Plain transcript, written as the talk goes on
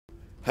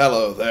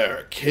Hello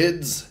there,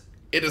 kids.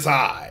 It is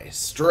I,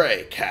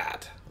 Stray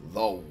Cat,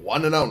 the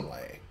one and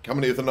only,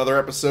 coming to you with another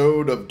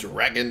episode of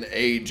Dragon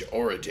Age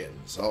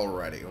Origins.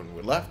 Alrighty, when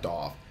we left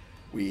off,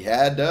 we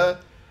had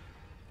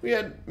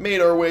made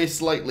our way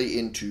slightly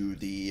into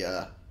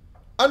the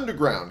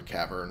underground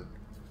cavern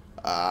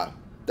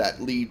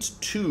that leads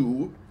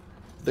to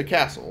the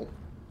castle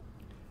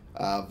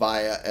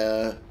via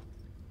a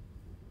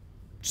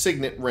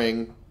signet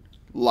ring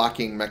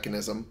locking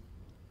mechanism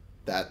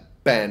that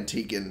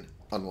Tegan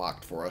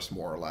unlocked for us,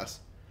 more or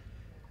less.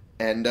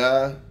 And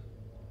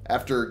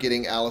after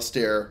getting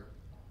Alistair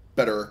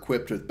better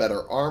equipped with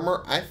better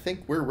armor, I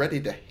think we're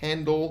ready to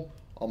handle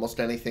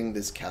almost anything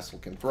this castle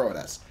can throw at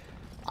us.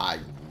 I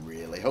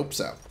really hope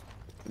so.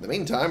 In the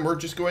meantime, we're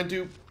just going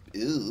to...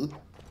 Ew,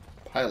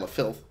 pile of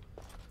filth.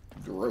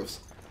 Gross.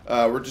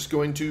 We're just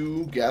going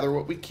to gather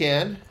what we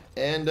can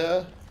and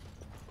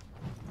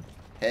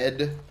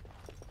head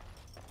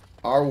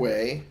our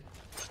way...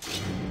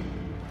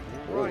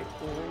 Right,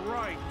 all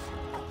right.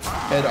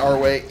 Head our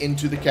way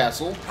into the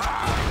castle.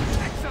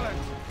 Excellent.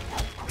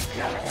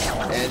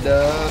 And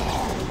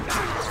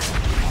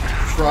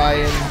try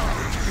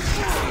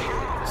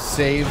and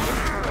save,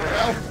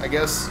 well, I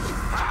guess,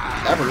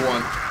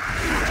 everyone.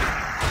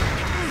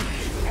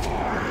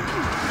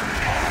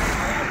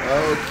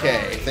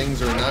 Okay,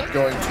 things are not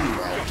going too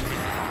well.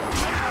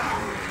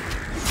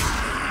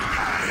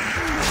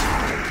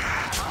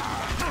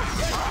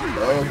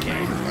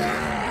 Okay.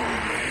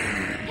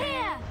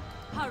 Here!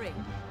 Hurry!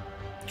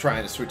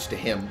 Trying to switch to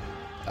him.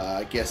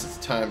 I guess it's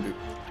time to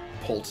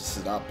poultice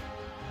it up.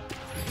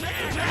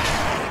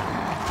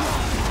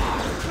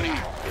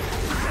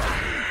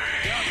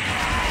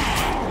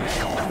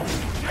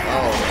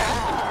 Oh.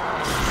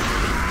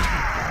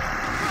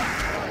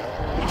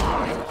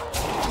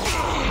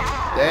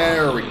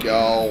 There we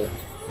go.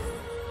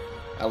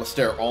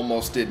 Alistair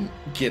almost didn't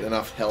get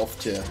enough health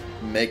to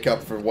make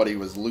up for what he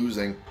was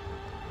losing.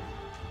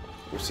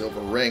 Or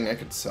silver ring, I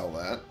could sell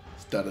that.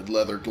 Studded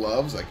leather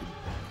gloves, I could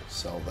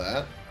sell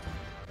that.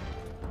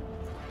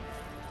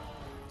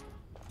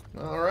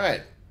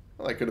 Alright.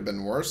 Well, that could have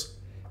been worse.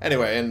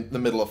 Anyway, in the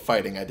middle of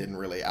fighting, I didn't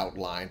really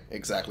outline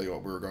exactly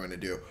what we were going to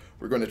do.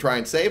 We're going to try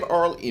and save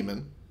Arl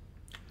Eamon.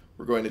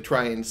 We're going to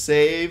try and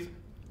save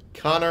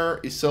Connor,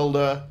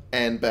 Isolde,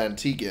 and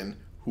Tegan,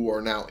 who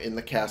are now in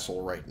the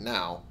castle right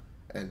now,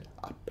 and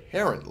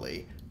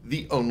apparently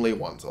the only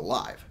ones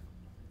alive.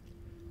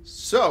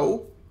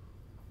 So,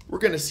 we're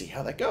going to see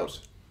how that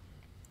goes.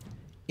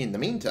 In the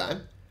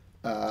meantime,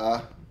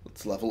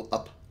 let's level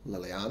up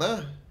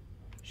Liliana.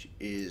 She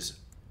is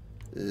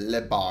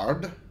Le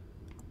Bard.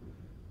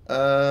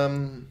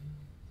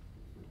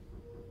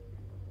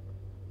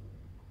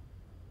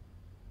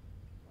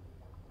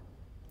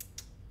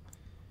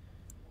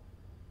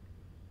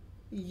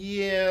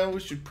 Yeah, we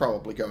should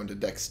probably go into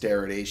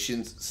dexterity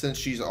since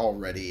she's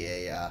already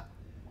a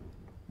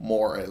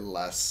more or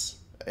less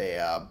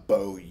a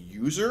bow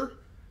user.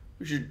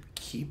 We should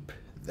keep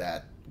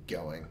that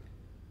going.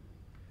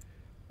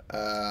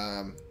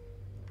 Add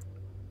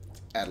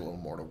a little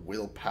more to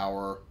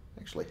willpower.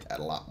 Actually, add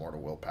a lot more to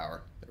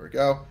willpower. There we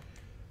go.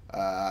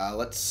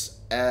 Let's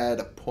add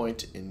a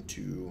point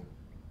into...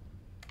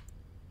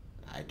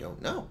 I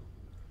don't know.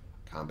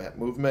 Combat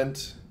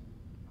movement.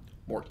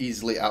 More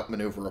easily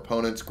outmaneuver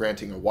opponents,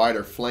 granting a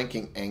wider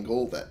flanking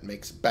angle that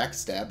makes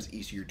backstabs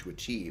easier to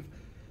achieve.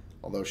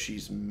 Although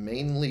she's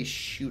mainly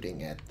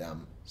shooting at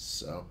them,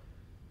 so...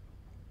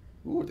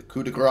 Ooh, the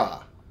coup de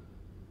grace.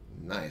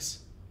 Nice.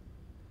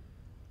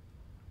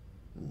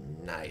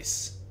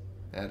 Nice.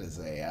 That is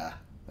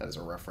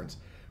a reference.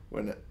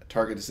 When a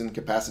target is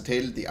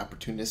incapacitated, the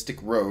opportunistic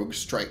rogue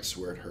strikes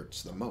where it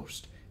hurts the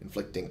most,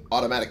 inflicting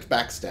automatic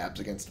backstabs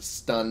against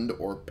stunned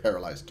or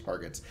paralyzed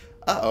targets.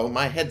 Uh-oh,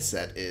 my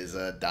headset is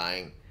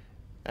dying.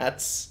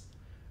 It's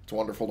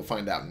wonderful to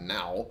find out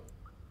now.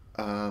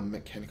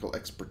 Mechanical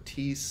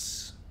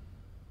expertise.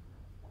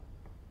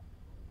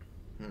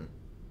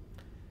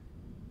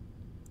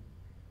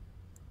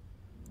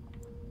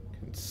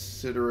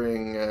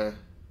 Considering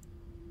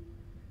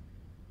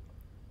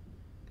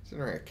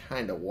I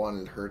kind of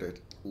wanted her to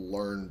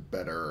learn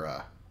better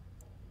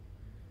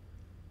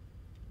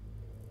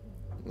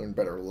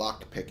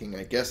lock picking,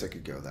 I guess I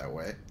could go that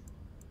way.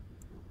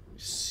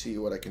 See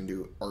what I can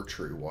do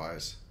archery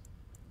wise.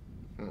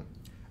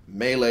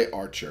 Melee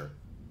archer.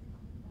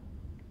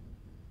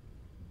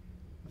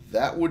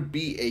 That would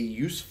be a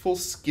useful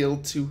skill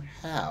to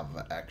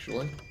have,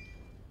 actually.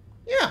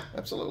 Yeah,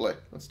 absolutely.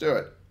 Let's do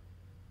it.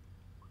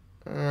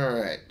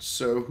 Alright,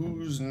 so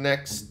who's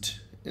next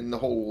in the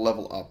whole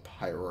level up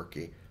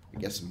hierarchy? I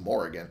guess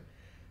Morrigan.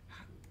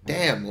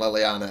 Damn,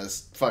 Liliana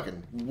is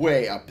fucking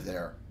way up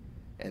there.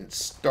 And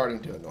it's starting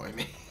to annoy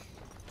me.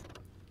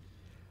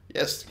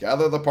 Yes,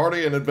 gather the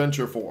party and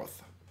adventure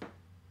forth.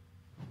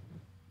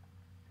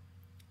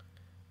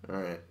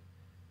 Alright.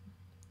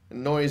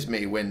 Annoys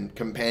me when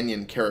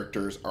companion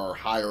characters are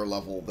higher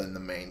level than the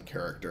main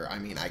character. I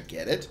mean, I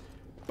get it,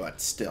 but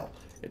still,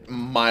 it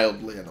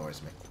mildly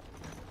annoys me.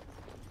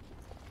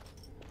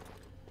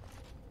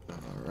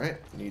 Alright,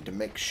 need to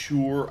make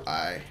sure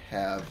I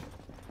have...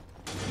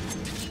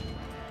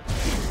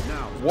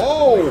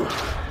 Whoa!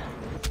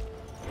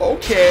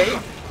 Okay.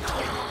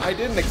 I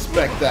didn't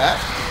expect that.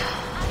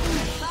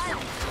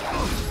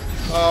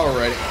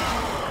 Alrighty.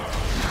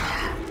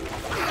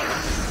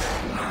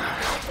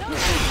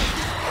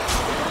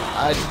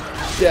 I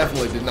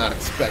definitely did not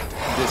expect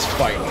this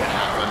fight to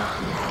happen.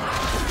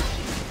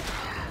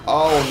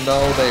 Oh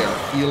no, they are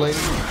healing.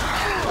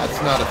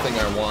 That's not a thing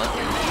I want.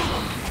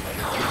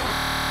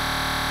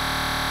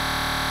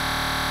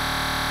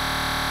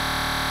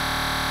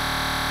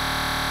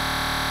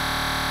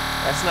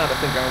 That's not a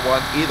thing I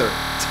want either.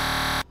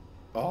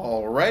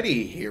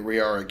 Alrighty, here we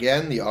are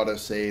again. The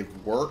autosave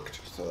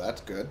worked, so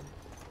that's good.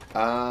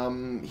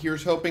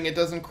 Here's hoping it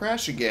doesn't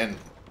crash again.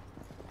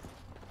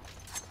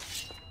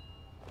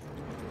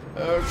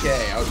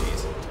 Okay, oh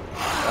jeez.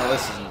 Oh,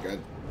 this isn't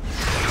good.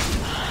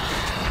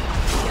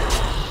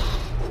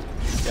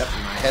 Yep,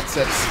 my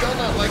headset's still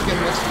not liking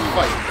this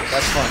fight, but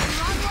that's fine.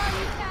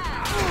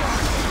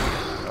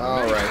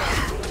 Alright.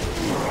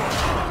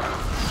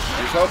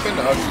 Here's hoping.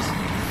 Oh jeez.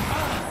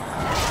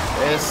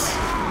 This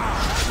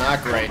is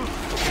not great.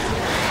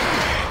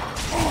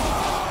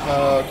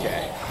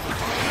 Okay.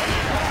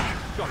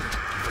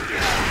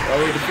 Well,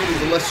 we defeated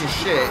the lesser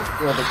shade.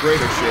 Well, the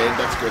greater shade.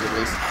 That's good at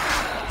least.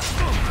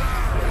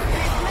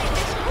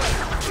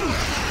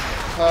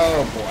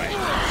 Oh boy.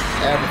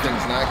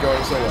 Everything's not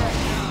going so well.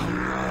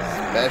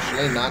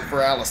 Especially not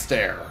for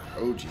Alistair.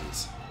 Oh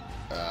jeez.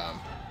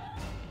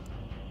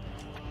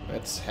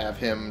 Let's have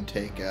him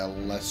take a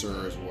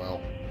lesser as well.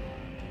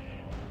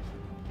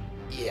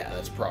 Yeah,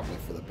 that's probably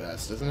for the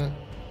best, isn't it?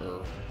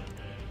 Or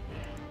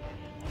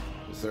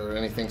is there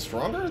anything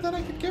stronger that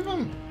I could give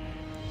him?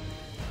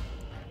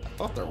 I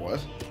thought there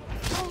was.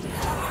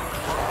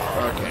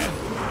 Okay.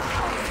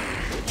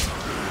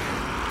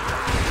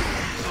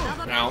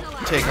 Now,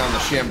 take on the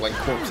shambling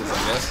corpses, I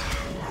guess.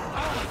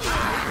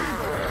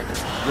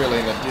 Really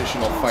an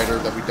additional fighter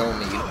that we don't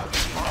need.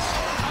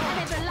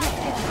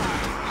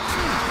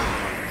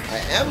 I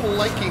am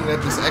liking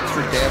that this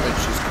extra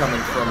damage is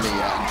coming from the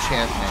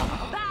enchantment.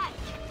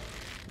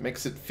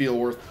 Makes it feel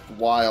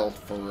worthwhile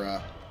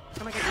for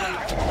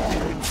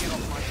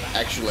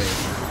actually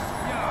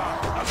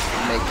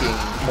making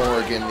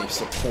Morrigan the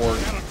support.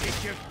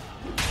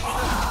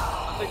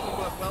 I think we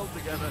work well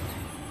together.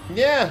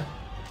 Yeah,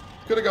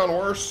 could have gone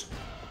worse.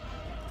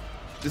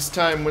 This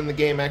time when the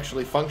game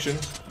actually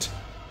functioned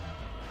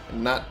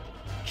and not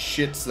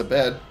shits the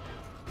bed.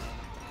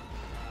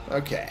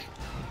 Okay.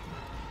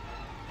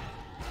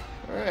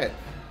 Alright.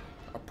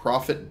 A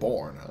prophet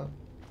born, huh?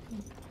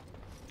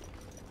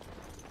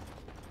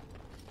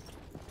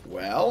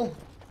 Well,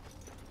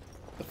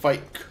 the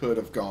fight could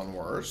have gone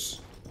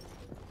worse.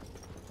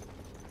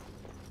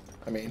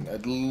 I mean,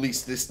 at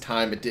least this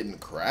time it didn't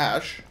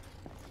crash.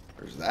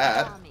 There's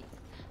that.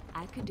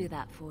 I could do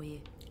that for you.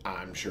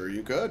 I'm sure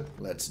you could.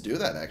 Let's do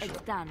that, actually.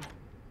 It's done.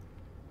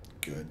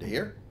 Good to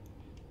hear.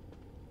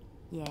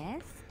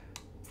 Yes?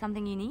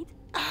 Something you need?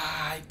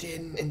 I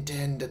didn't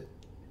intend to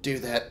do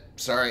that.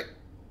 Sorry.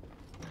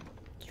 I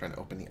was trying to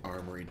open the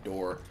armory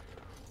door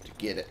to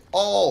get it.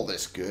 All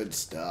this good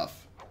stuff.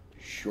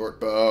 Short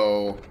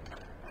bow,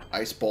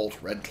 ice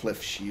bolt, red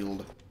cliff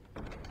shield,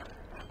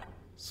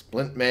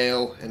 splint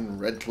mail and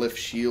red cliff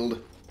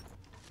shield,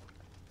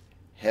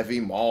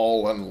 heavy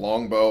maul and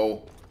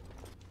longbow,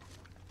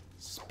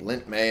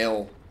 splint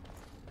mail,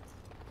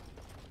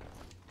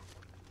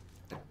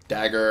 a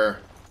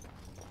dagger.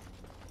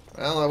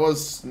 Well, that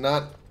was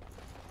not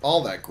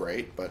all that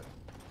great, but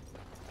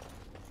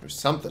there's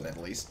something at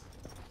least.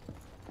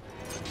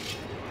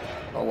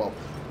 Oh well,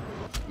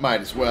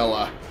 might as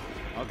well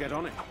I'll get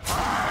on it.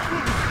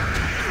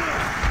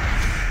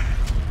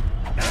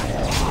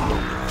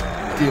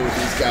 deal with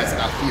these guys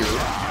out here.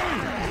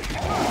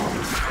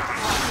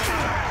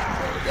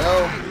 There we go.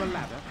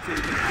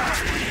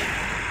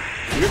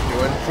 You're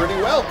doing pretty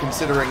well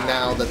considering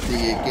now that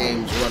the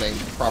game's running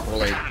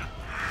properly.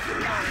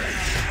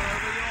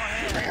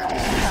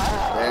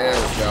 There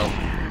we go.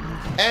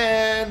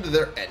 And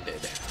they're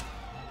ended.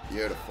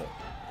 Beautiful.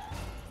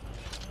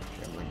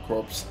 Shambling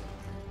corpse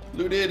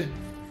looted.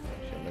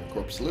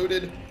 Corpse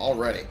looted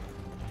already.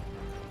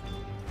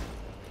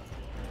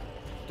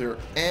 There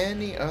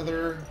any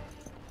other?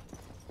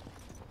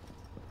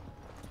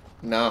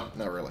 No,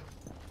 not really.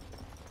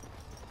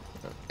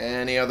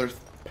 Any other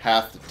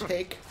path to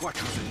take?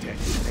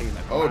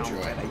 Oh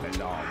joy!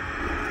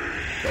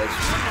 Because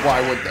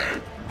why would they?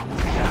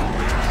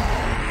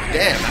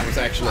 Damn, that was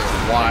actually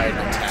a wide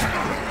attack.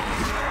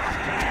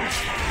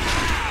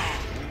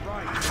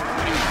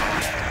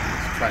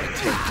 Let's try to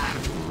take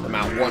them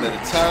out one at a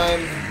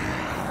time.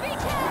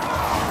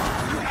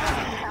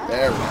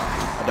 There we go.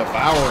 A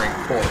devouring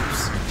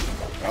corpse.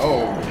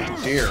 Oh,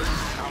 dear.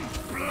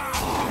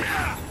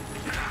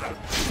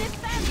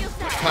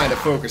 Kind of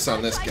focus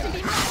on this guy.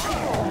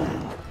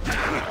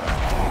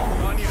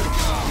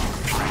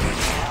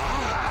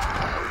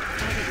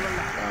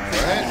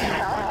 Alright.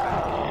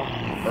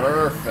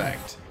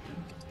 Perfect.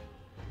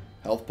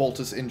 Health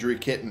poultice, injury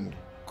kit, and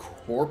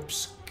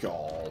corpse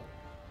Gall.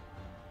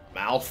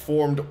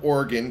 Malformed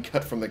organ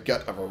cut from the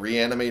gut of a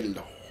reanimated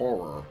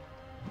horror.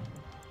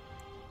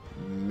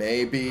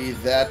 Maybe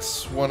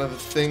that's one of the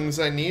things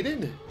I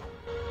needed?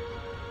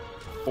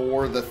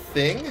 For the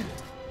thing?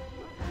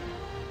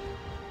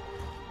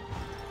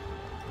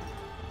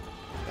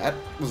 That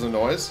was a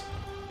noise.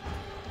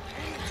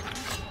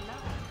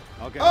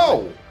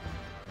 Oh!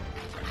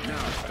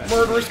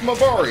 Murderous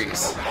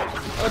Mabaris!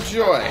 A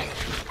joy!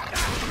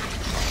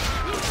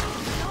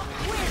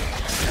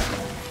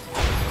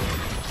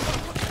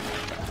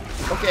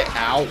 Okay,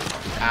 ow.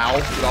 Ow.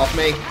 Get off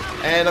me.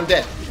 And I'm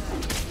dead.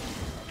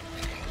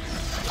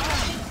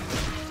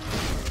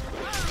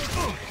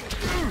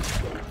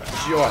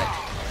 Joy.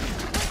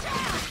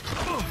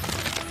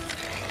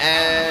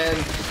 And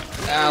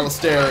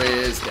Alistair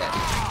is dead.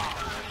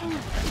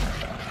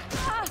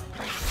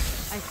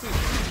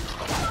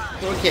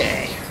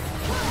 Okay.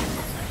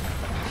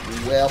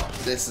 Well,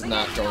 this is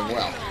not going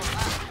well.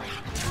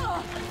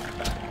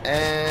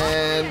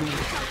 And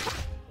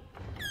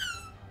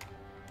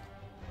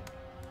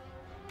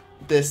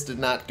this did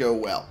not go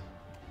well.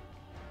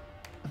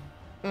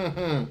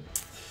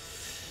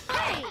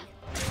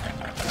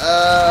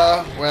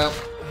 Well.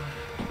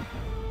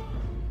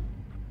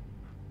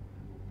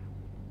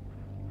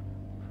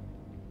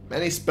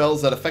 Many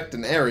spells that affect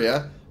an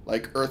area,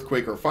 like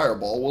Earthquake or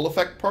Fireball, will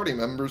affect party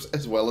members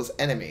as well as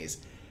enemies.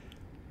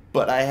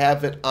 But I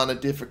have it on a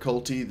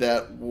difficulty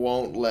that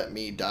won't let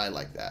me die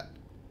like that.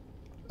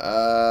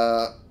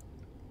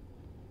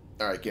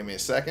 Alright, give me a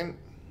second.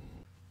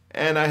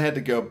 And I had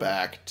to go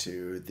back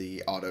to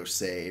the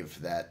autosave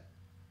that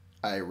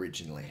I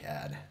originally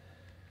had.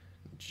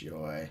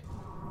 Joy.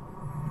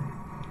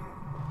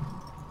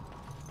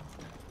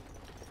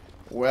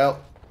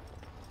 Well.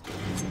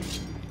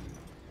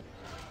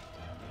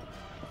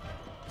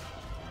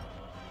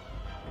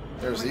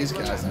 There's these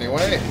guys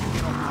anyway.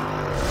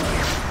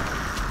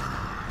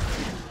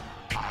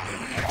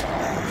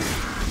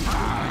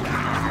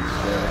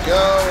 There we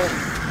go.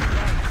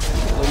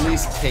 We'll at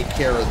least take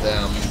care of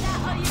them.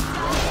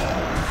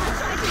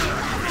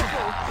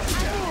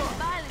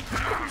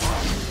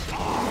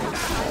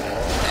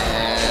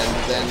 And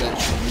then it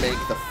should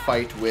make the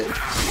fight with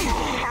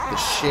the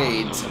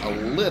shades a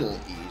little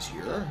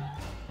easier,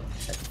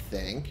 I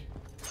think.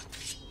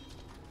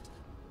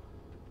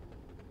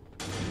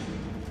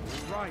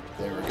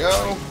 There we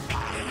go.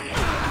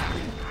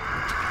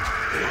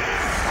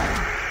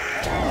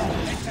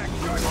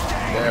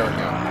 There we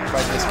go.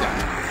 Fight this guy.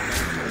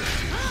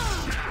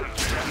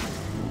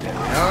 There we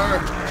are.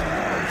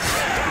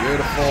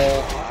 Beautiful.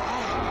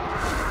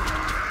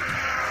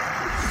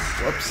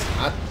 Whoops,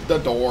 not the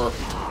door.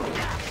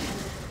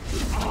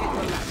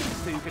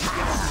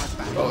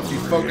 Oh, if you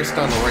focused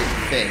on the right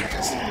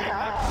things.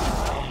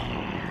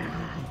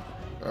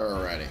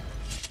 Alrighty.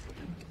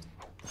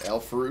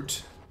 Elf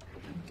root.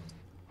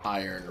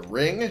 Iron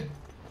ring.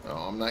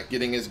 Oh, I'm not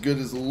getting as good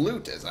as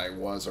loot as I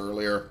was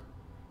earlier.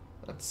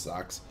 That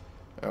sucks.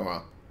 Oh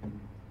well.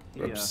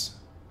 Whoops.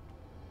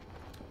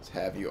 Let's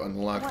have you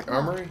unlock the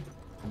armory.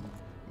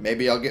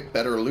 Maybe I'll get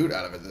better loot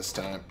out of it this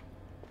time.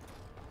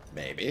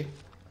 Maybe.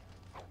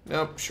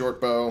 Nope,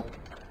 short bow.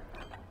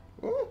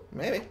 Ooh,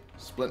 maybe.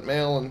 Splint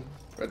mail and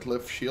red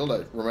cliff shield.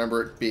 I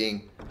remember it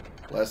being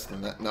less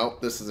than that. Nope,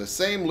 this is the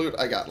same loot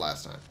I got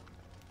last time.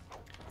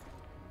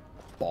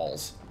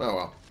 Balls. Oh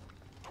well.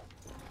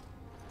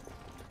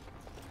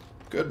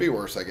 Could be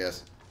worse, I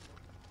guess.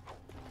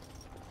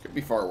 Could be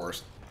far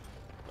worse.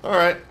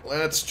 Alright,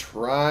 let's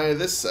try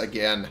this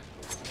again.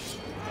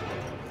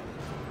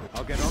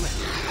 I'll get on it.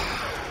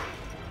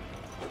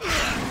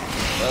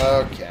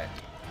 Okay.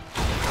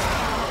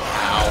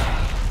 Ow.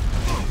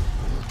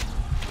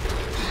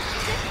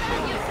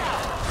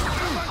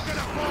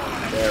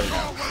 There we go.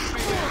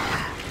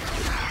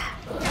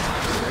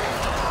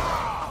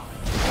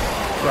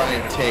 Try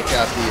and take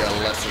out the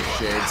lesser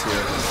shades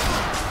here.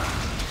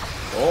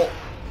 Oh.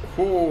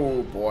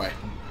 Oh boy.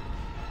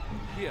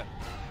 Here.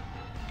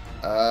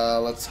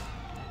 Let's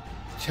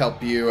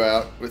help you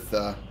out with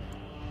the.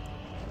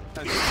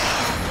 There we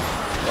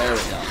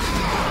go.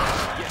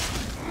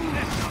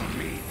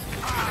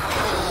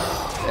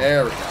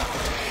 There we go.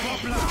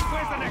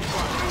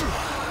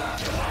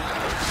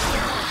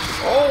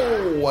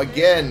 Oh,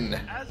 again.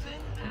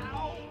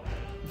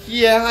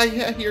 Yeah, I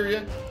hear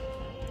you.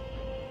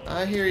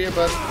 I hear you,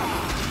 but.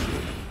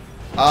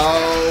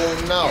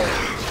 Oh no,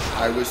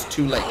 I was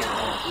too late.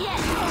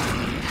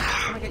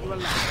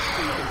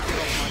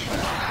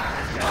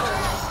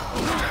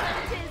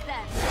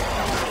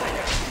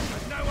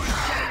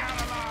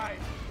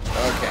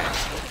 Okay.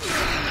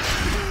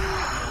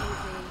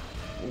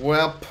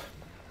 Welp.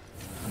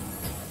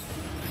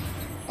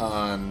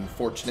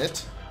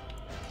 Unfortunate.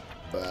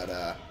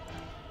 But,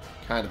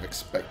 kind of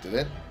expected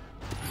it.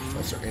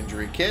 That's our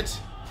injury kit.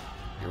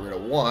 Get rid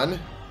of one.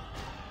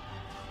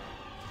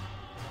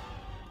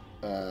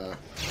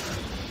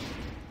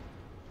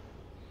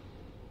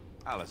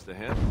 Alistair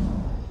here.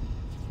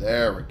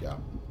 There we go.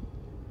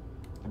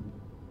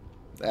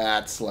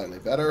 That's slightly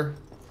better.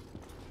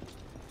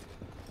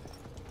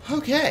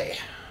 Okay.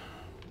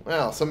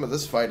 Well, some of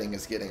this fighting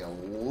is getting a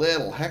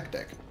little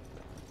hectic.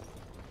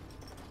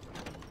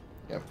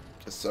 Yep,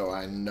 just so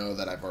I know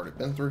that I've already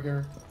been through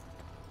here.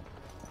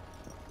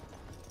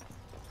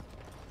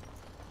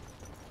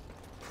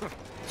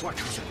 What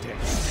was the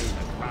dead stay the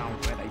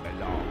ground where they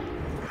belong?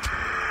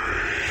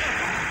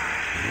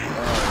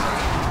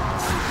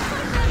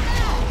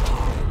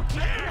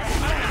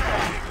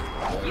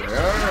 There we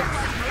are.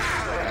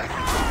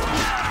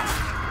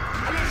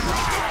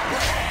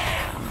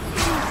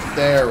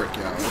 There we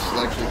go. This is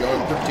actually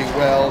going pretty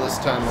well this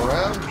time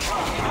around.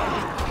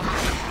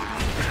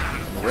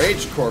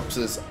 Rage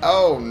corpses.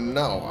 Oh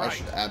no, I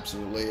should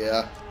absolutely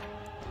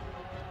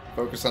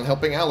focus on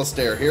helping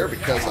Alistair here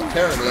because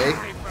apparently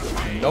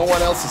no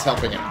one else is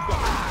helping him.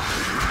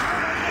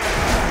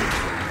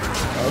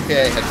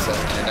 Okay, headset.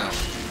 I know.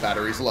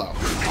 Battery's low.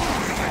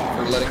 Thanks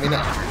for letting me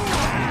know.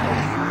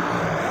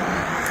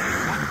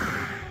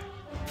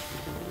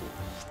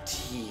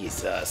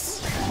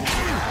 Jesus.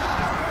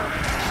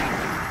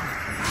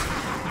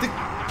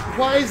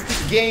 Why is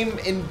the game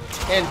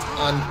intent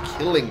on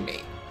killing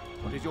me?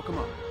 What is your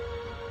command?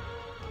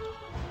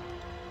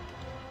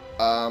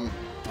 I'll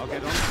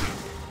get on.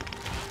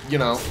 You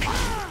know,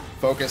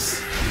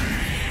 focus.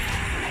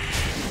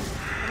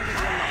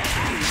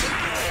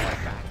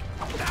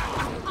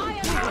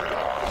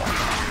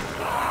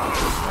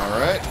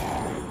 Alright.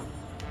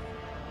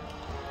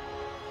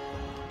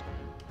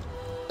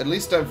 At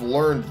least I've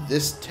learned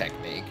this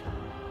technique,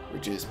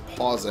 which is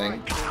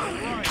pausing.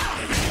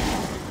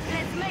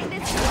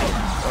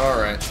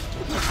 Alright.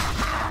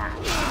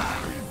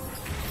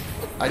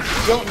 I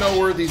don't know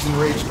where these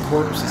enraged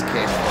corpses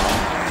came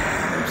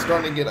from. I'm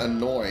starting to get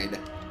annoyed.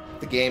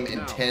 The game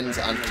intends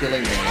on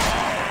killing me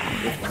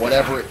with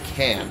whatever it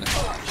can.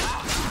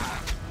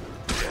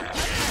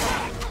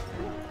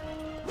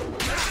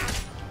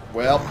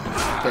 Well,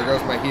 there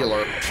goes my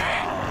healer.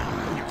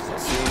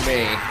 See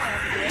me.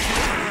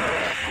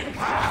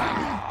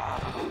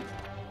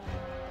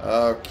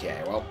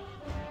 Okay, well.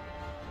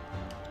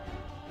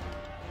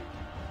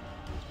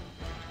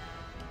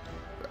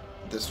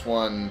 This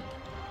one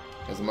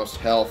has the most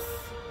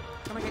health.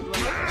 Can I get you a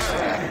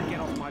get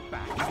off my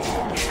back?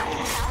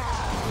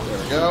 There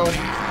we go.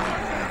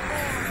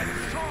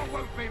 Sure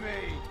won't be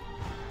me.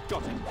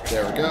 Got it.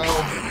 There we go.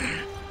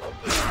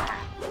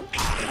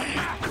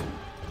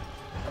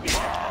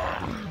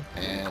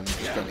 And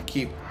just going to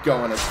keep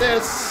going at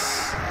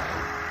this.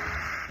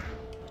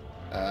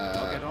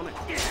 Get on it.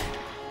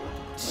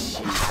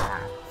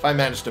 If I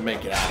manage to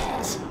make it out of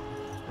this.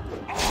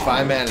 If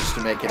I manage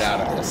to make it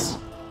out of this.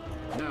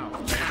 Now,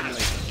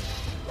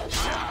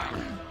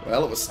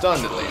 Well, it was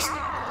stunned at least.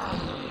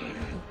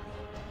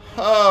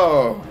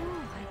 Oh. Ooh,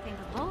 I think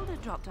a boulder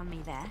dropped on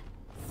me there.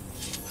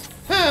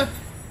 Huh.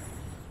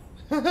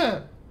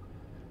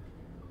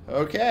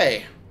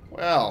 Okay.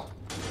 Well.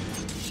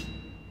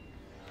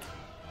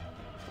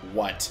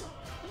 What?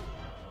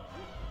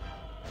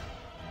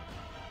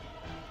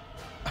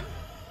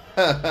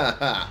 Ha ha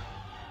ha.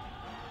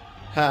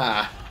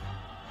 Ha.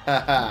 Ha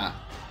ha.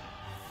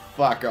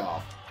 Fuck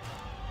off.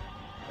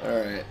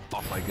 Alright.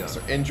 off I go.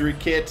 So injury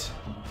kit.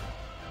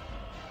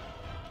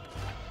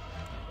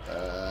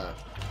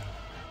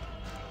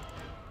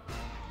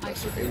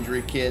 Lesser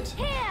injury kit.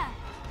 Here!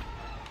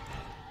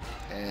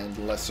 And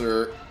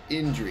lesser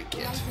injury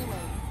kit. Right away.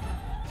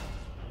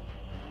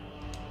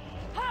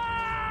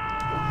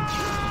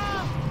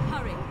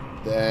 Hurry!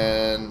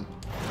 Then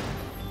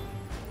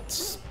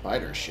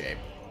spider shape.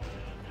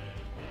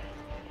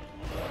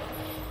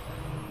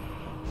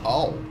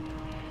 Oh.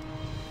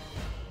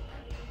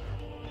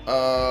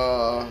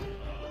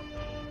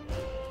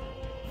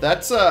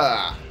 That's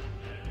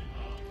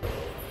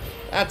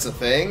a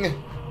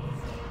thing.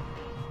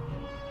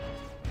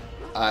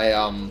 I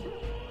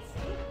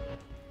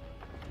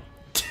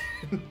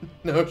didn't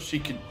know she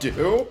could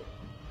do.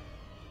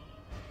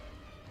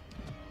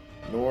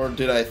 Nor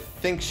did I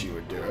think she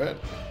would do it.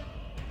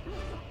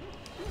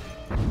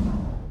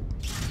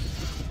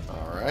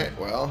 Alright,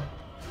 well.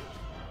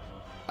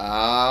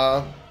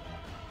 I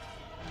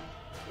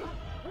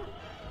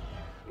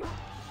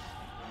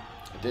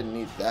didn't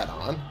need that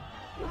on.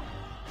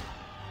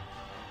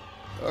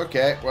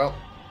 Okay, well.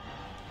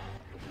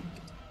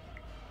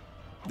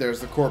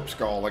 There's the corpse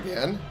gall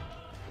again.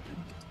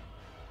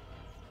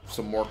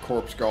 Some more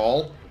corpse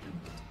gall.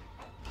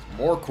 Some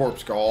more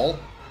corpse gall.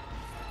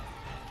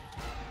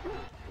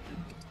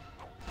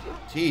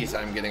 Jeez,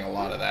 I'm getting a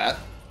lot of that.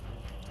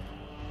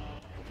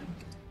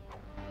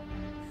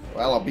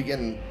 Well, I'll be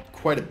getting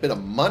quite a bit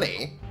of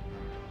money,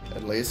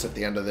 at least at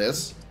the end of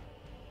this,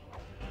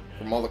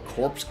 from all the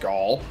corpse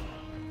gall.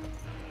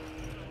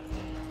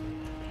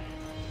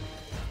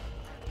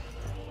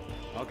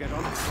 I'll get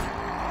on it.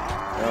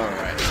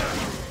 Alright.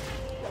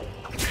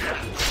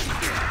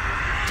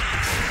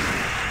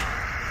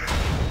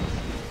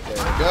 There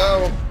we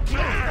go. A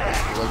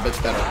little bit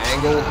better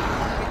angle.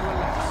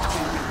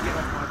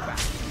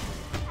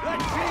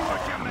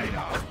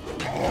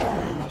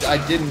 I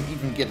didn't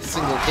even get a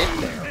single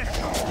hit there.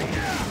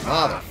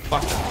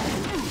 Motherfucker.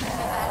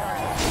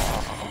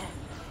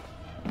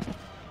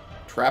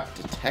 Trap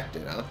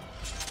detected, huh?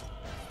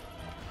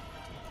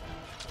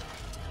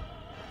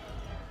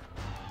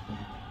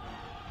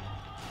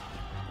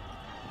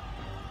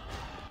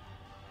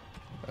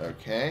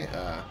 Okay,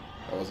 that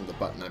wasn't the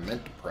button I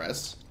meant to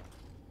press.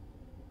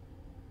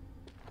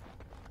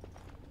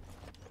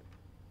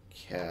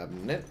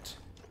 Cabinet.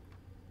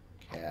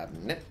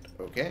 Cabinet,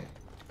 okay.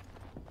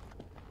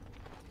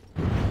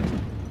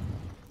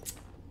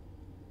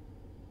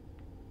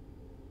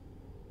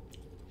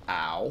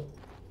 Ow.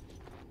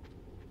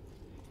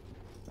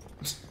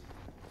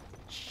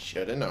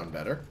 Should have known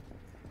better.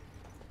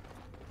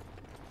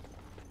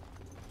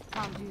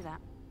 Can't do that.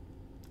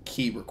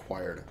 Key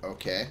required,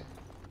 okay.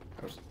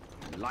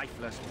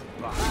 Lifeless.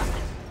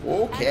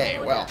 Okay,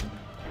 well.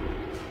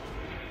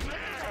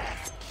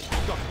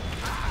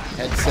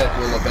 Headset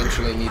will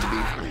eventually need to be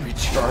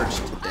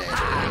recharged today.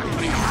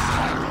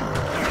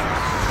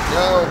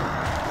 No!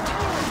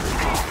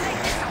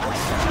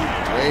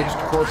 Raged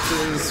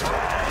corpses.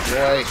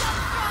 Boy.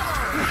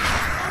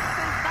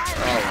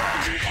 Alright.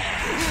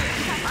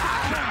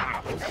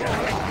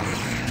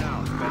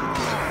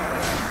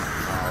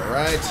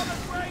 Alright.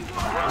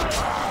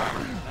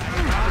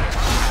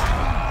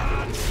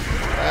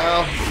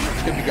 Well,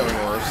 could be going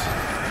worse.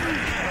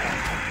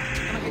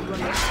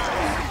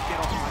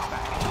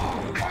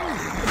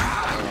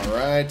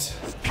 Alright.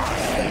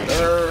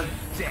 Better.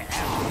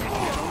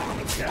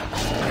 I'm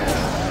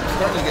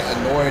starting to get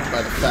annoyed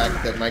by the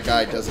fact that my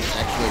guy doesn't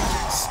actually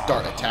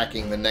start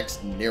attacking the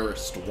next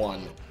nearest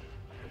one.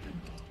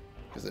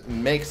 Because it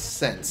makes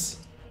sense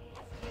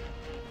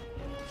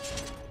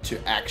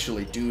to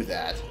actually do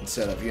that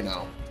instead of, you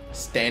know,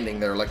 standing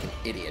there like an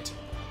idiot.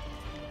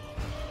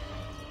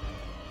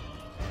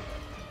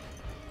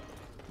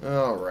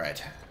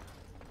 Alright.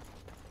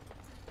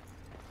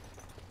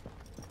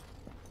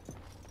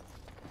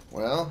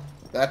 Well,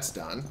 that's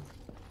done.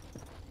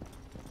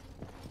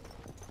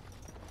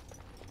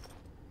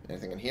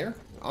 Anything in here?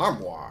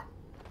 Armoire.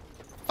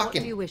 What do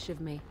Fucking... you wish of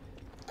me?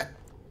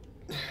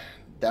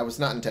 That was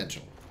not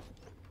intentional.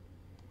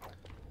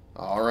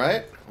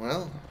 Alright,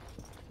 well,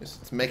 guess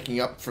it's making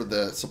up for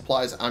the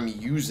supplies I'm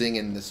using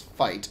in this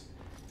fight.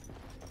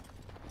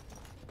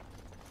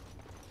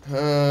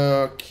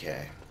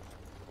 Okay.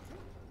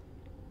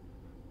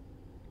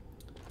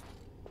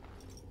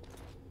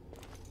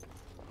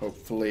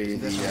 Hopefully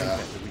the, that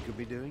we could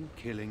be doing?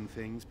 Killing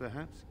things,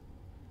 perhaps?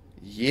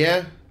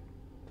 Yeah.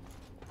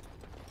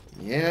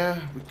 Yeah,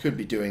 we could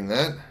be doing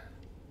that.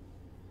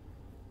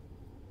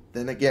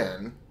 Then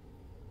again,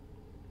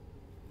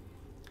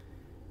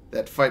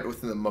 that fight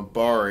with the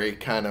Mabari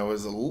kind of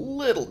was a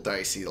little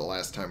dicey the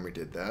last time we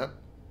did that.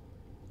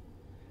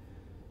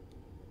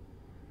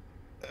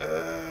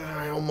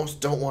 I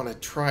almost don't want to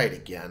try it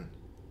again.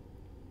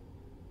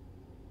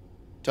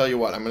 Tell you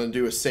what, I'm going to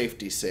do a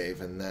safety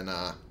save and then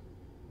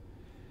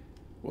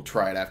we'll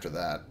try it after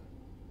that.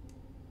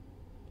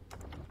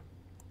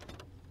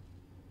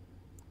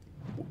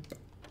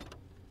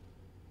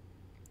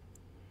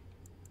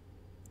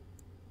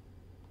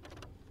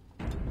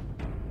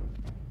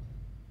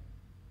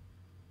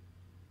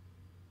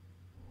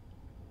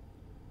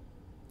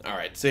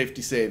 Alright,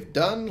 safety save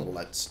done.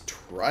 Let's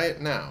try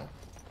it now.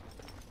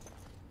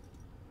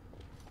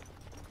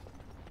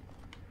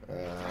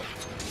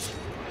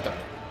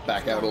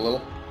 Back out a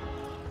little.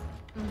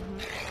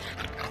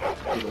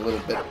 Get a little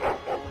bit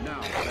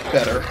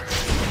better.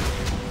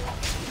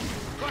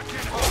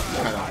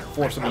 Kind of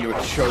forcing you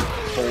a choke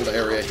hold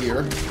area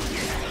here.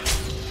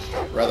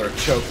 Rather a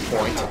choke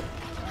point.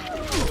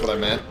 That's what I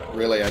meant.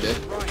 Really, I did.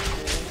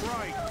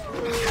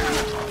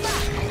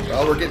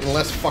 Well, we're getting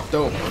less fucked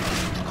over.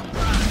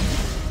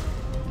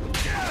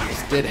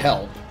 This did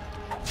help.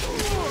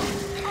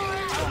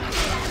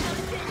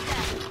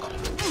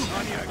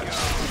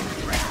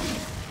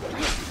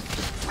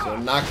 So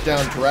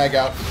knockdown, drag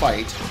out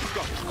fight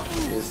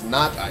is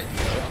not ideal.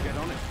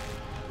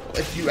 Well,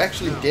 if you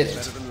actually did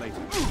it.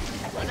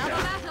 Another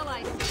battle,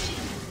 I see.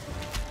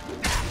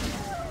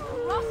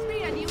 Cross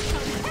me and you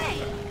shall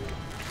pay.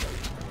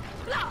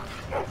 Blah.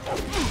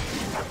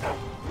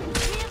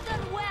 We have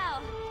done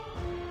well.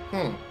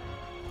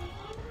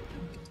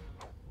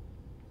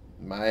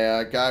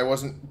 My guy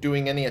wasn't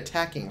doing any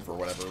attacking for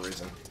whatever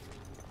reason.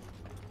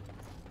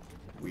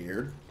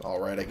 Weird.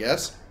 Alright, I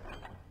guess.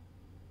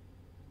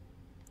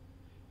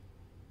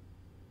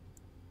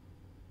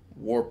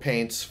 War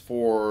paints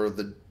for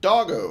the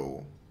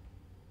doggo.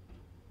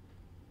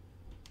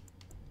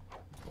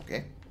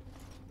 Okay.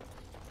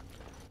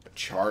 A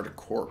charred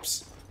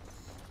corpse.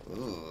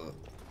 Ugh.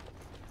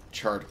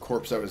 Charred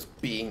corpse that was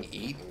being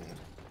eaten.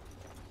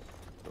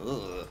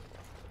 Ugh.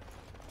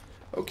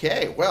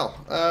 Okay, well,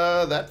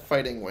 that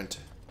fighting went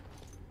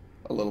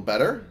a little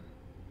better.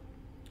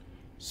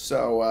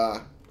 So,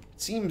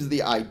 it seems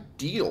the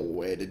ideal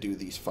way to do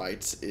these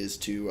fights is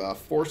to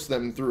force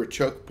them through a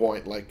choke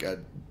point like a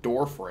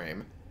door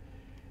frame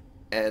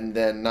and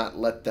then not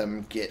let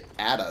them get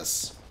at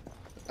us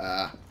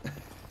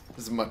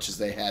as much as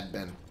they had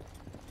been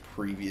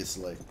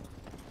previously.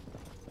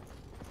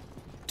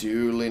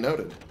 Duly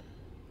noted.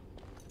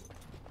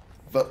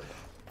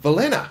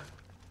 Valena!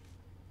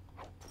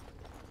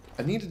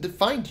 I needed to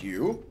find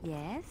you.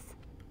 Yes?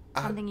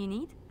 Something you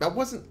need? I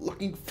wasn't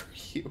looking for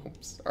you.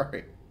 I'm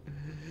sorry.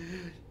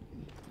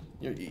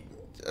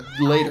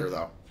 Later,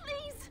 though.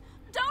 Please,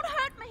 don't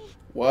hurt me.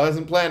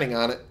 Wasn't planning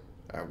on it.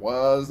 I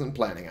wasn't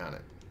planning on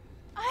it.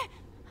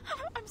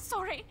 I'm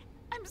sorry.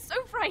 I'm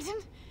so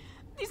frightened.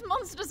 These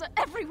monsters are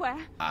everywhere.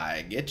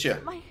 I get you.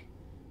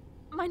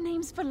 My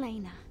name's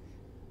Valena.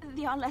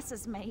 The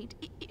Arlessa's maid.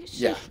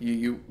 Yeah,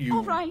 you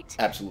all right.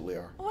 Absolutely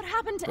are. What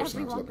happened to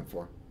Person everyone? I was looking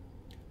for.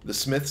 The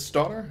Smith's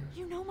daughter?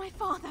 You know my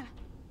father.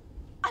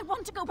 I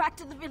want to go back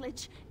to the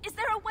village. Is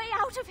there a way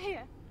out of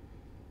here?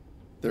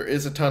 There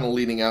is a tunnel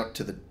leading out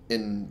to the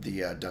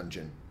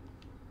dungeon.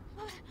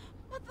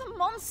 But the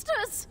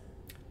monsters!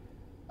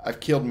 I've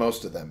killed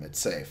most of them. It's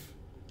safe.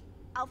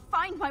 I'll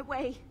find my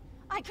way.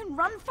 I can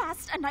run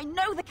fast and I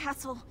know the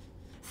castle.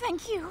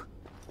 Thank you.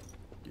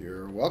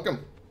 You're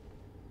welcome.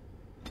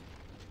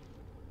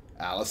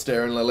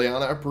 Alistair and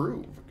Liliana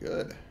approve.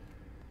 Good.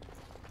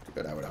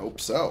 Good, I would hope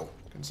so,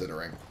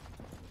 considering.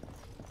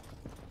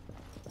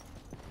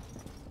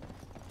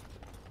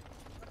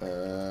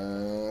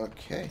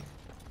 Okay.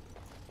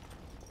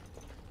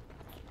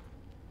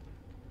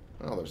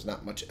 Well, there's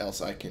not much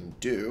else I can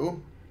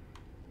do.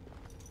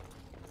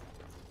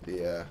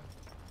 The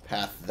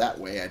path that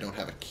way I don't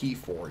have a key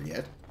for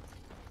yet.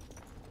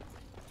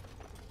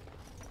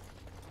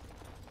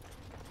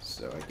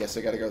 So I guess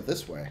I gotta go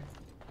this way.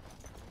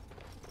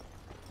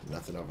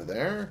 Nothing over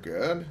there.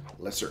 Good.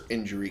 Lesser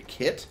injury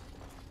kit.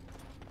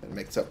 That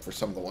makes up for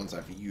some of the ones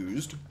I've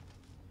used.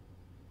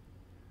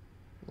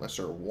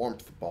 Lesser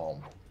warmth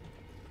balm.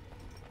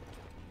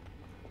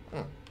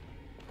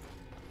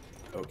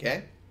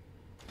 Okay.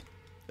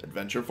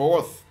 Adventure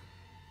forth.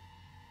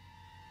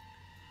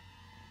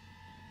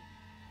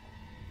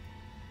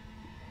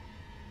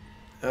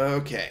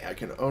 Okay, I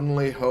can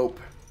only hope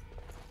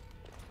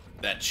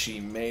that she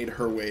made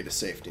her way to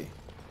safety.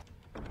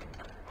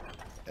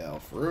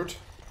 Elf root.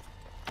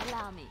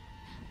 Allow me.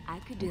 I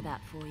could do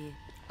that for you.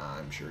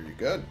 I'm sure you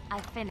could. I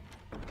finished.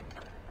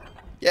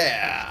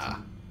 Yeah!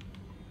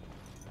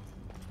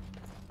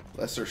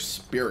 Lesser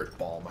spirit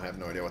balm. I have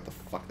no idea what the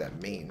fuck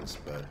that means,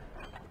 but...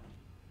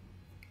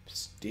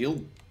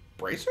 Steel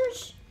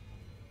bracers?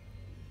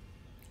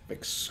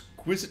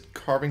 Exquisite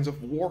carvings of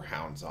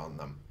warhounds on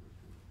them.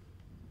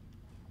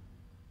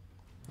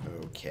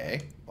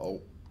 Okay.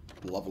 Oh,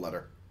 love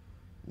letter.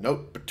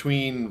 Note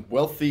between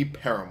wealthy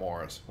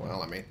paramours.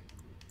 Well, I mean,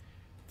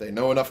 if they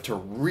know enough to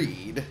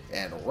read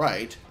and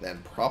write,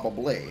 then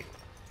probably.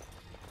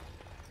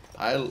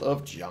 Pile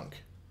of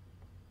junk.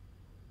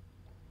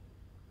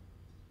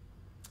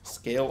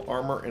 Scale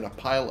armor in a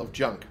pile of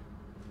junk.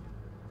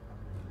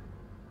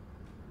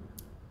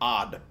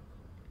 Odd.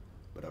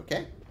 But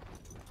okay.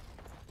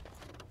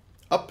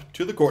 Up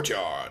to the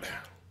courtyard.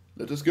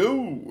 Let us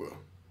go.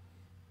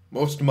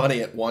 Most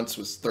money at once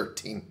was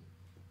 13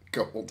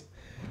 gold.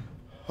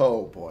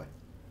 Oh boy.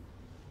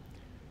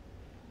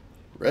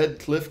 Red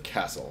Cliff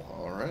Castle.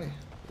 Alrighty.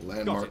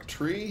 Landmark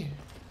tree.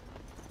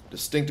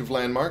 Distinctive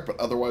landmark, but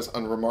otherwise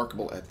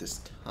unremarkable at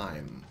this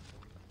time.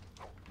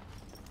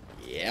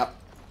 Yep.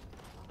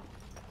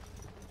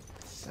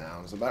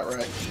 Sounds about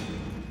right.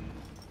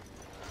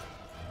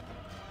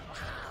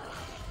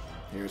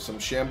 Here's some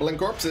shambling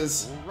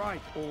corpses. All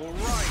right, all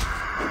right.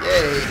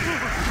 Yay.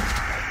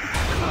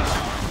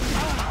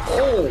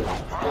 Oh,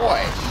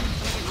 boy.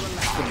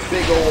 The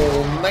big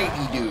old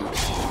nighty dude.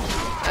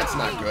 That's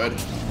not good.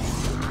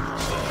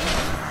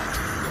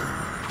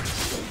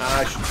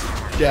 I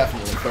should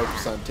definitely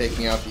focus on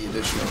taking out the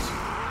additionals.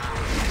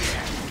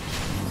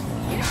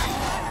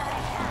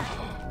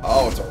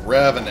 Oh, it's a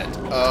revenant.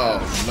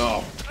 Oh,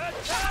 no.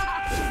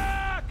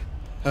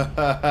 Ha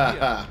ha ha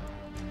ha.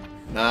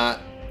 Not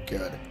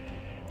good.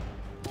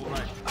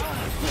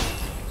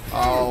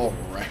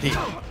 Alrighty.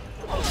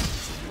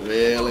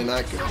 Really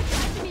not good.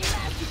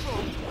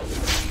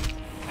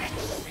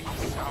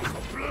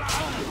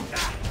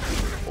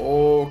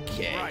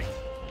 Okay.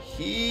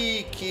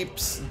 He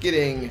keeps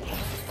getting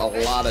a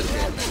lot of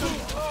damage.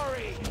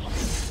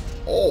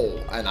 Oh,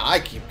 and I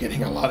keep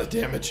getting a lot of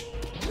damage.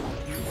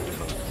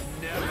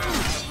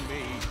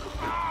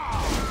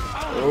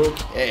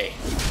 Okay.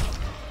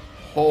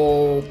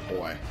 Oh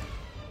boy.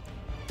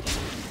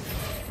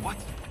 What?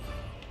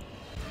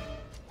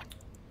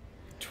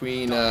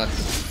 Between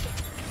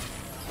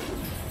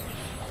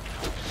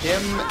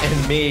him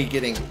and me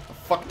getting a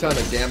fuck ton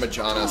of damage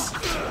on us,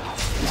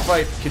 this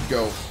fight could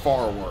go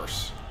far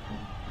worse.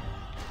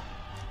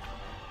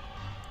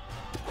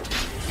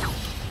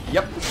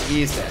 Yep,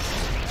 he's dead.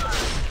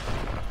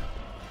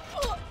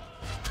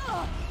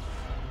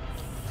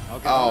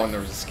 Oh, and there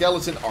was a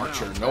skeleton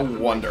archer. No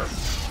wonder.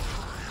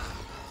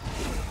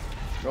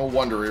 No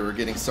wonder we were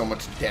getting so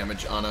much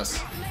damage on us.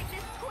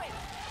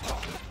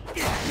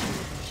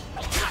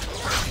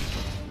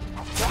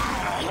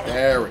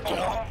 There we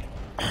go.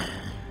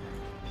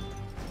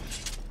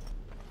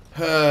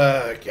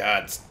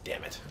 God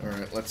damn it.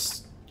 Alright,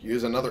 let's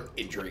use another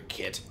injury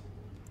kit.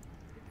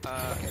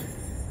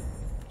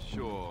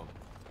 Sure.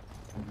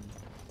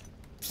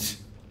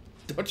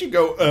 Don't you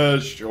go,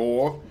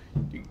 sure.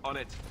 On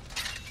it.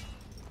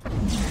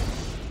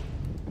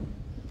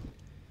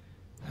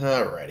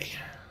 Alrighty.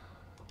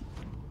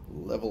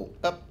 Level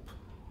up.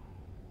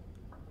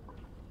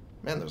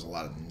 Man, there's a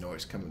lot of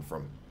noise coming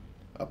from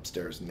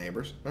upstairs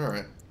neighbors.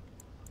 Alright.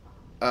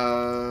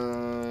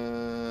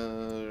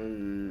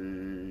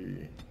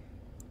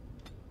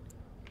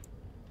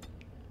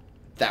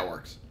 That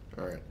works.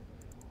 Alright.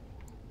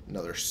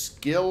 Another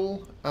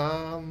skill.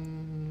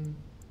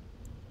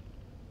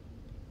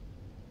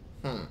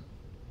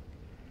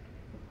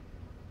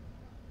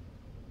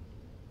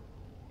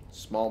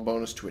 Small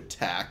bonus to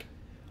attack.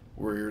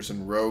 Warriors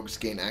and rogues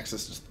gain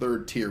access to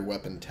third-tier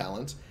weapon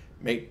talents.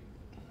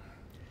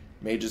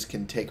 Mages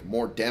can take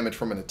more damage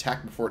from an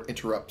attack before it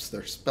interrupts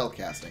their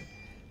spellcasting.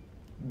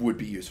 Would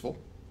be useful.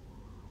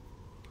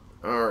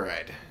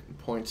 Alright.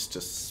 Points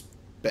to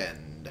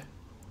spend.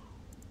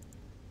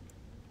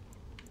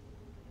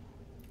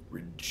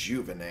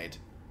 Rejuvenate.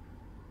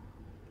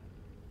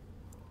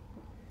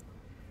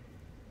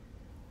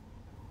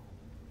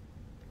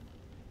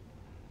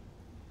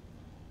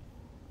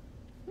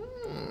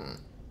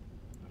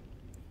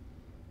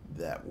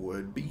 That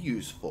would be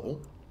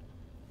useful.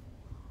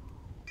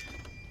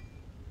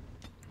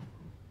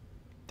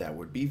 That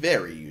would be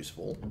very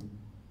useful.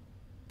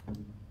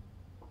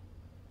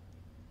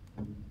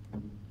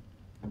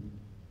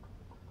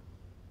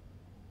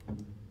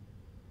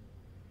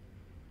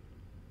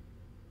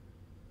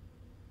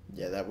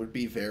 Yeah, that would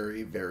be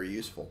very, very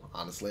useful.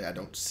 Honestly, I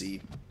don't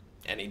see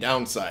any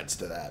downsides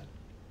to that.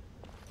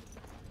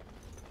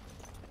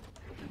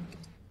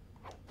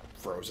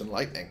 Frozen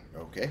lightning.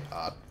 Okay,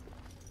 odd.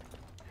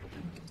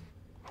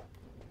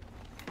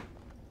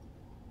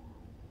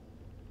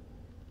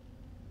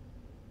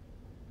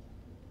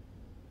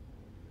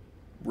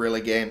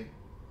 Really, game?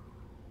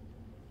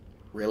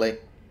 Really?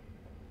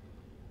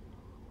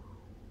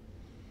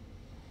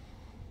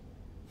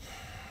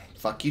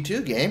 Fuck you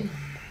too, game.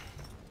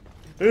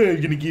 Oh,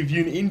 I'm gonna give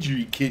you an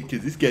injury kit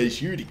because this guy's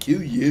sure to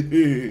kill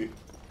you.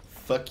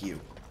 Fuck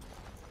you.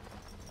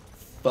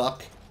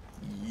 Fuck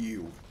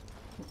you.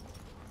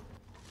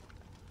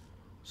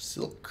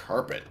 Silk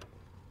carpet.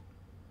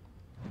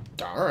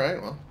 Alright,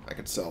 well, I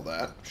could sell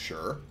that,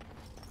 sure.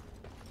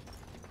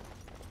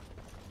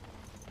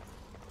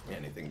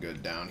 Anything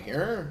good down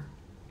here?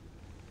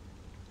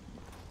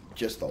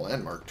 Just the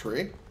landmark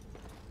tree.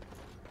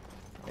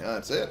 Yeah,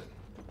 that's it.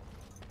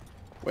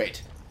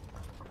 Wait.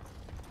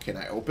 Can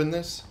I open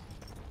this?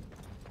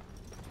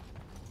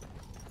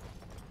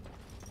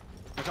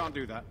 I can't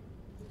do that.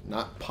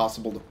 Not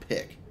possible to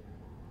pick.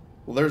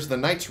 Well, there's the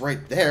knights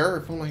right there.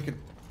 If only I could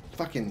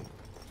fucking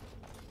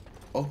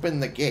open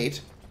the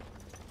gate.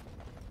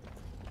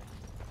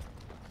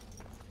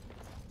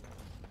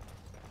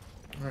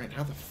 Alright,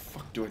 how the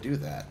fuck do I do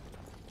that?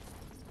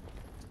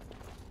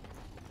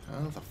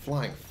 How the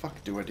flying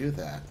fuck do I do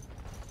that?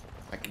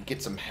 I could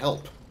get some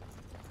help.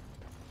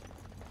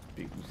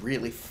 Be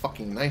really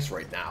fucking nice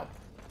right now.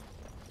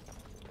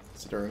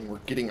 Considering we're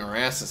getting our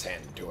asses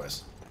handed to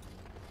us.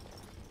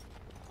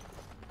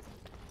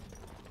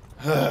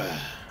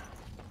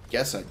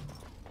 Guess I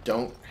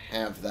don't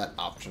have that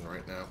option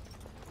right now.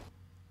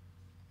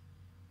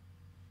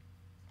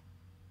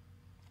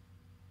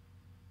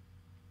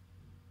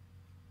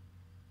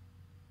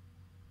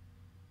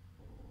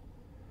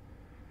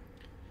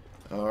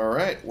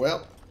 Alright,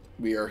 well,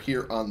 we are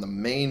here on the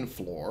main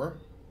floor.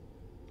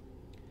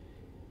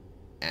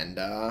 And,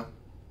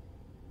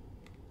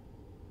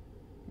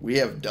 we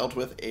have dealt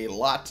with a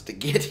lot to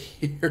get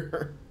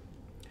here.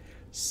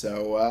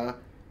 So,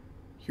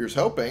 here's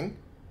hoping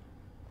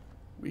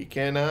we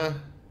can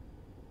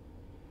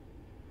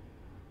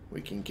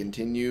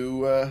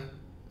continue,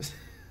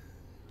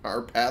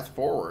 our path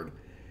forward.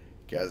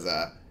 Because,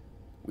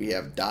 we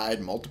have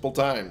died multiple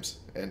times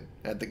and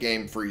had the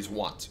game freeze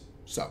once.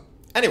 So,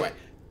 anyway,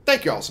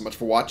 thank you all so much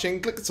for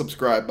watching. Click the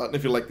subscribe button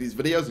if you like these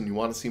videos and you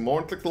want to see more,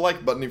 and click the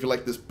like button if you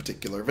like this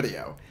particular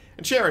video.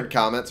 And share and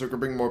comment so we can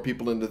bring more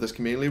people into this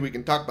community. We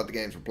can talk about the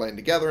games we're playing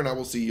together, and I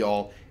will see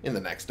y'all in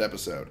the next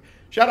episode.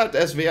 Shout out to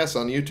SVS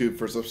on YouTube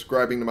for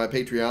subscribing to my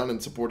Patreon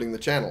and supporting the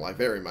channel. I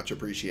very much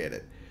appreciate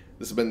it.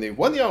 This has been the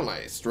one and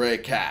only Stray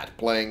Cat,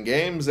 playing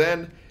games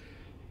and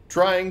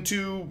trying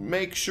to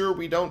make sure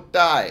we don't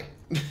die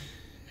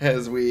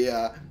as we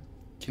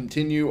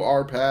continue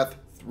our path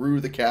through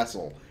the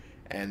castle.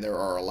 And there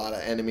are a lot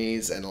of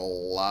enemies and a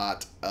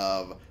lot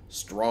of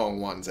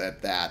strong ones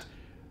at that,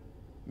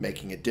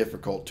 making it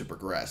difficult to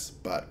progress.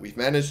 But we've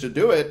managed to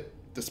do it,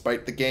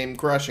 despite the game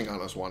crashing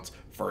on us once,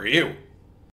 for you.